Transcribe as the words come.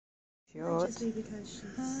Just because she's...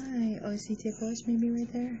 Hi. Oh, is he ticklish maybe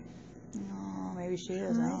right there? No, maybe she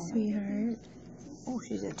is. Hi, sweetheart. Oh,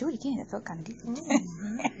 she's a... Do it again. It felt kind of good. Oh,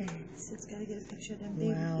 hi. Sid's got to get a picture of them baby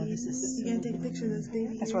ears. You got to take a picture of those baby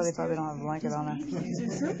ears. That's why they probably don't have a blanket on her. They're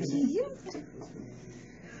so cute.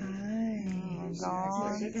 Hi. Oh,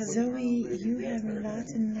 God. Zoey, you have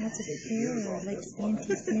lots and lots of hair, like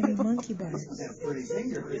Auntie Monkey Bar.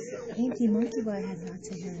 Auntie Monkey Bar has lots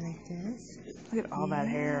of hair like this. Look at all that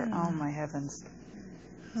hair. Oh, my heavens.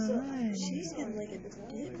 Hi. She's got like a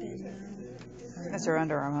dip in now. That's her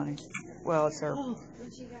underarm, honey. Well, it's her. Oh.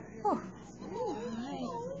 Oh. Hi.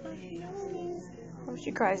 Oh,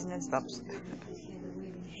 she cries and then stops.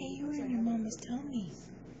 Hey, you were in your mama's tummy.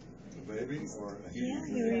 Baby or Yeah,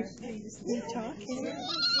 you're talking.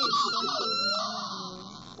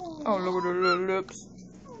 Oh, look at her little lips.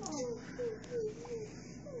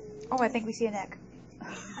 Oh, I think we see a neck.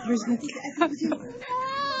 Where's Nick?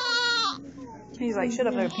 He's like, shut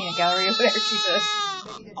up, there's a peanut gallery over there, she says.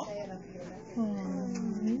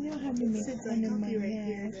 You know how to make fun of my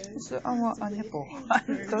hair. So, I want a nipple.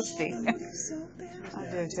 I'm thirsty. So bad. I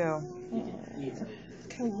do too.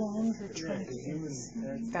 Look how long her trunk is.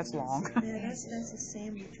 That's long. Yeah, that's a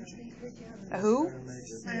Sammy trunk. A who?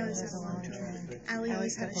 I always have a long trunk. Allie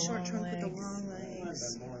always had a short trunk with the long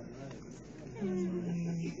legs.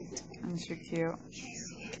 And she's cute.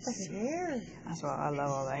 Look at the hair. That's why I love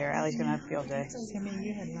all that hair. Allie's gonna have a field day. Sammy,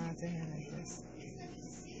 you had lots of hair like this.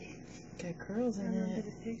 Got curls in it.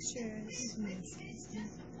 The pictures.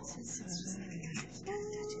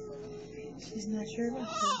 She's not sure about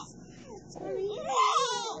this. Sorry.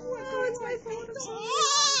 Oh, it's my fault. I'm sorry.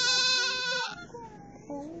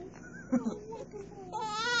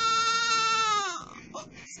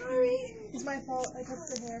 Sorry. It's my fault. I cut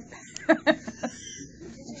the hair.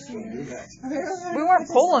 We weren't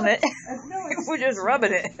pulling it. We're just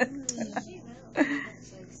rubbing it.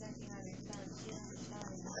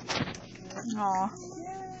 Aw.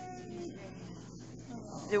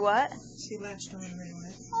 Do what? She latched on right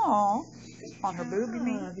away. Aw. On her boob, you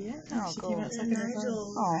mean? Yeah. Oh, She cool. came out sucking her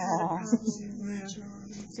thumb. Aw.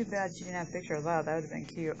 Too bad she didn't have a picture of that. That would have been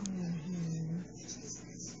cute.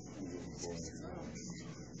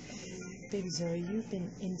 Baby Zoey, you've been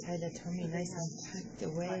inside that tummy nice and tucked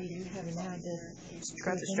away. You haven't had to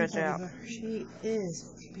Got to stretch out. She is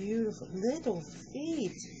beautiful. Little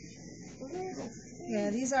feet.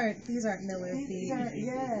 Yeah, these aren't Miller feet.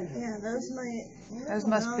 Yeah, those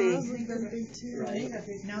must be. Those are big too.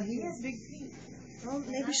 Now he has big feet. Well,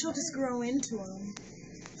 maybe she'll just grow into them.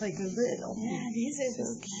 Like a little. Yeah, these are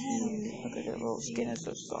so cute. Look at her little skin, is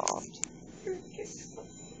so soft.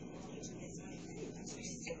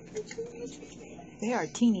 They are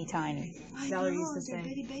teeny tiny. Valerie used to say,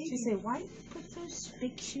 she'd say, why do you put those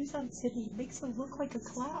big shoes on Sydney? It makes them look like a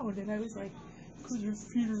clown. And I was like, because your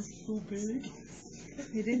feet are so big.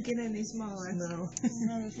 They didn't get any smaller. No.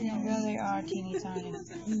 They really are teeny tiny. Oh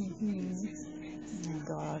my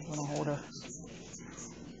God, I want to hold her.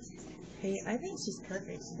 Hey, I think she's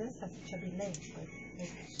perfect. She does have chubby legs, but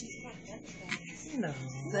no. She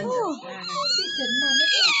said, Mama,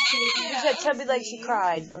 She said chubby like she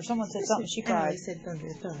cried, or someone said something she cried. I said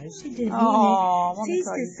thunder thighs. She didn't Oh, mean it. She's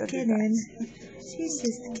just kidding. She's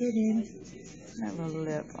just kidding. That little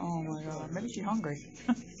lip. Oh my God. Maybe she's hungry.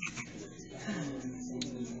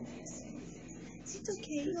 It's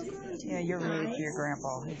okay. You'll go into Yeah, you're rude to your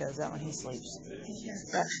grandpa. He does that when he sleeps.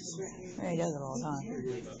 Yeah, he does it all the time.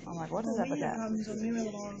 I'm like, what is up with that? When we were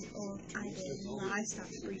little, I did. I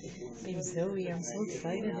stopped breathing. Baby Zoey, I'm so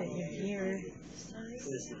excited that you're here.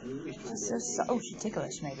 Oh, she's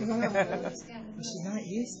ticklish, maybe. She's not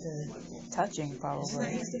used to Touching, probably. She's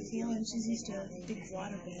not used to feeling. She's used to big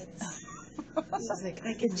water beds. She's like,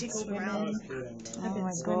 I get jiggled around. Oh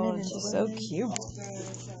my God, she's so cute.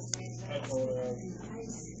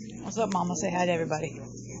 What's up, Mama? Say hi to everybody.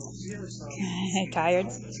 Tired?